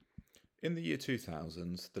In the year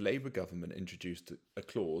 2000, the Labour government introduced a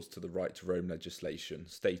clause to the Right to Roam legislation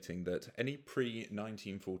stating that any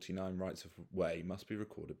pre-1949 rights of way must be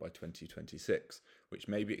recorded by 2026, which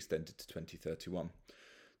may be extended to 2031,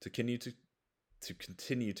 to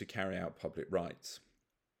continue to carry out public rights.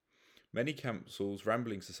 Many councils,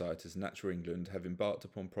 rambling societies and Natural England have embarked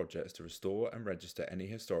upon projects to restore and register any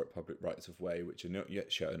historic public rights of way which are not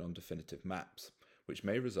yet shown on definitive maps, which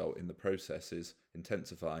may result in the processes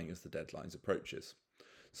intensifying as the deadlines approaches.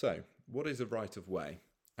 So, what is a right of way?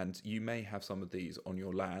 And you may have some of these on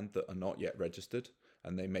your land that are not yet registered,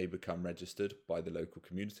 and they may become registered by the local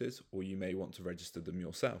communities, or you may want to register them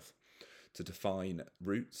yourself to define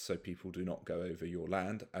routes so people do not go over your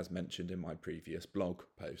land, as mentioned in my previous blog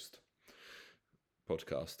podcast.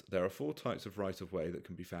 There are 4 types of right of way that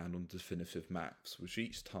can be found on definitive maps, with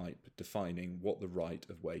each type defining what the right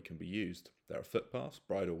of way can be used. There are footpaths,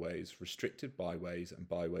 bridleways, restricted byways, and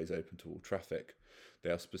byways open to all traffic. They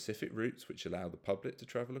are specific routes which allow the public to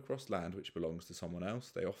travel across land which belongs to someone else.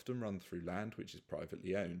 They often run through land which is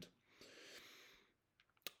privately owned.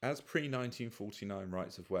 As pre-1949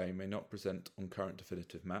 rights of way may not present on current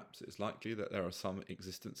definitive maps, it is likely that there are some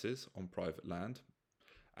existences on private land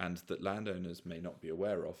and that landowners may not be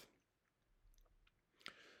aware of.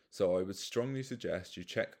 So I would strongly suggest you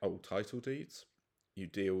check old title deeds, you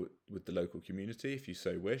deal with the local community if you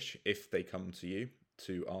so wish, if they come to you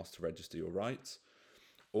to ask to register your rights,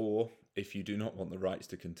 or if you do not want the rights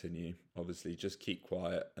to continue, obviously just keep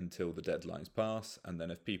quiet until the deadlines pass, and then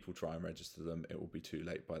if people try and register them, it will be too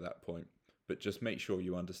late by that point. But just make sure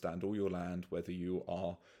you understand all your land, whether you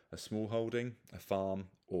are a small holding, a farm,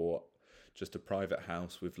 or just a private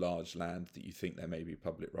house with large land that you think there may be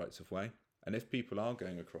public rights of way. And if people are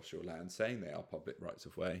going across your land saying they are public rights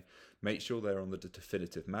of way, make sure they're on the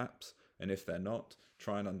definitive maps. And if they're not,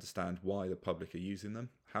 try and understand why the public are using them,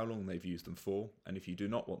 how long they've used them for. And if you do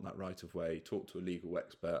not want that right of way, talk to a legal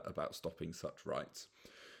expert about stopping such rights.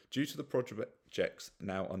 Due to the projects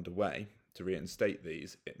now underway to reinstate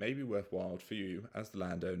these, it may be worthwhile for you as the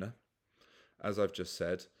landowner, as I've just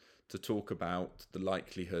said, to talk about the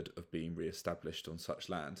likelihood of being re-established on such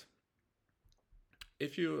land.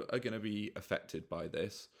 If you are going to be affected by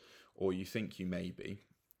this, or you think you may be,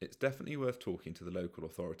 it's definitely worth talking to the local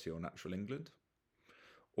authority or Natural England,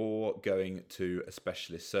 or going to a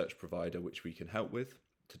specialist search provider which we can help with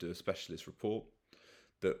to do a specialist report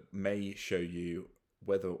that may show you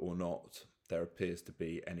whether or not there appears to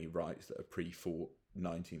be any rights that are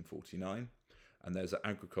pre-1949. And there's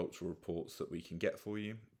agricultural reports that we can get for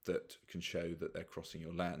you that can show that they're crossing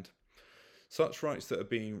your land. Such rights that are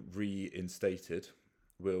being reinstated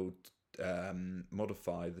will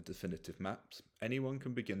modify the definitive maps. Anyone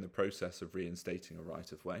can begin the process of reinstating a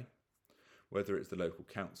right of way, whether it's the local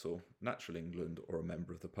council, Natural England, or a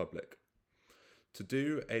member of the public. To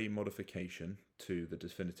do a modification to the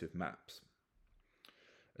definitive maps,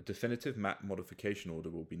 a definitive map modification order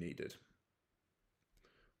will be needed.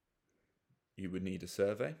 You would need a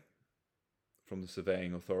survey from the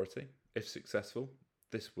surveying authority. If successful,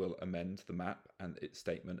 this will amend the map and its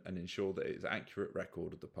statement and ensure that it is an accurate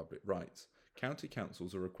record of the public rights. County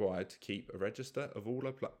councils are required to keep a register of all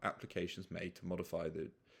applications made to modify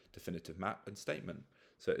the definitive map and statement,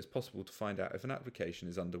 so it is possible to find out if an application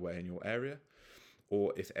is underway in your area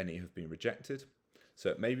or if any have been rejected. So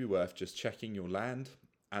it may be worth just checking your land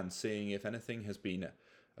and seeing if anything has been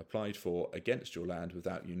applied for against your land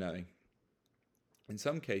without you knowing. In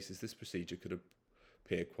some cases, this procedure could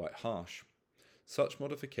appear quite harsh. Such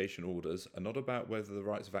modification orders are not about whether the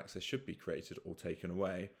rights of access should be created or taken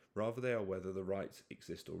away, rather they are whether the rights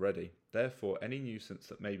exist already. Therefore, any nuisance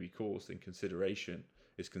that may be caused in consideration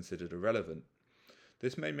is considered irrelevant.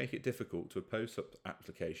 This may make it difficult to oppose such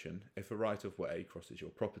application if a right of way crosses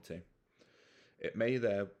your property. It may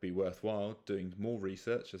there be worthwhile doing more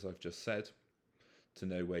research, as I've just said, to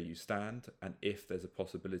know where you stand and if there's a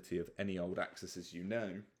possibility of any old accesses you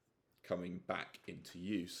know coming back into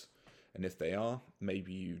use. And if they are,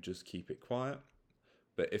 maybe you just keep it quiet.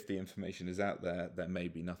 But if the information is out there, there may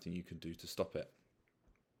be nothing you can do to stop it.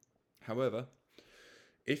 However,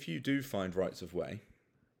 if you do find rights of way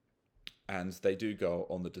and they do go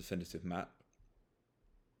on the definitive map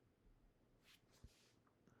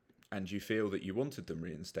and you feel that you wanted them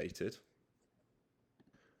reinstated,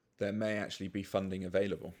 there may actually be funding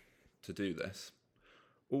available to do this.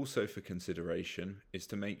 Also for consideration is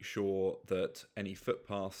to make sure that any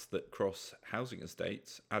footpaths that cross housing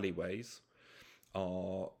estates, alleyways,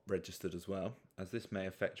 are registered as well, as this may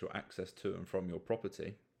affect your access to and from your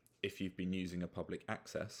property if you've been using a public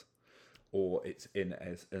access, or it's in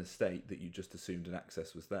an estate that you just assumed an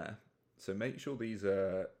access was there. So make sure these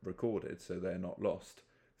are recorded so they're not lost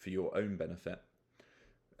for your own benefit.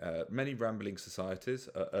 Many rambling societies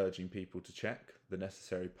are urging people to check the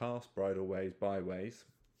necessary pass, bridleways, byways,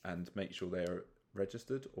 and make sure they are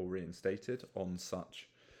registered or reinstated on such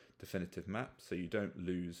definitive map so you don't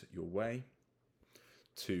lose your way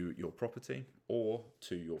to your property or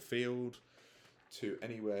to your field, to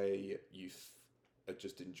anywhere you are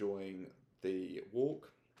just enjoying the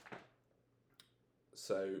walk.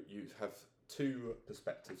 So you have two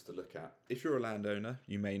perspectives to look at. If you're a landowner,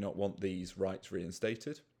 you may not want these rights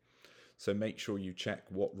reinstated. So make sure you check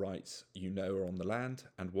what rights you know are on the land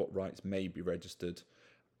and what rights may be registered,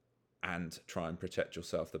 and try and protect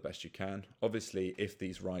yourself the best you can. Obviously, if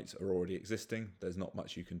these rights are already existing, there's not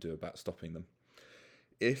much you can do about stopping them.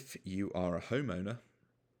 If you are a homeowner,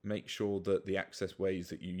 make sure that the access ways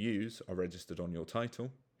that you use are registered on your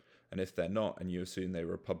title. And if they're not, and you assume they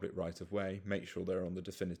were a public right of way, make sure they're on the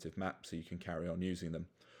definitive map so you can carry on using them.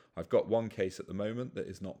 I've got one case at the moment that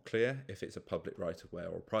is not clear if it's a public right of way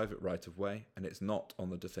or a private right of way, and it's not on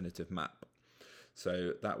the definitive map.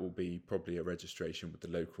 So that will be probably a registration with the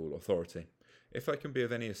local authority. If I can be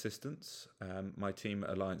of any assistance, my team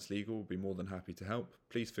at Alliance Legal will be more than happy to help.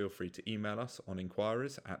 Please feel free to email us on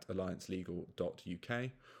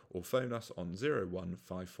inquiries@alliancelegal.uk or phone us on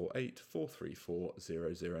 01548 434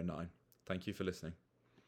 009. Thank you for listening.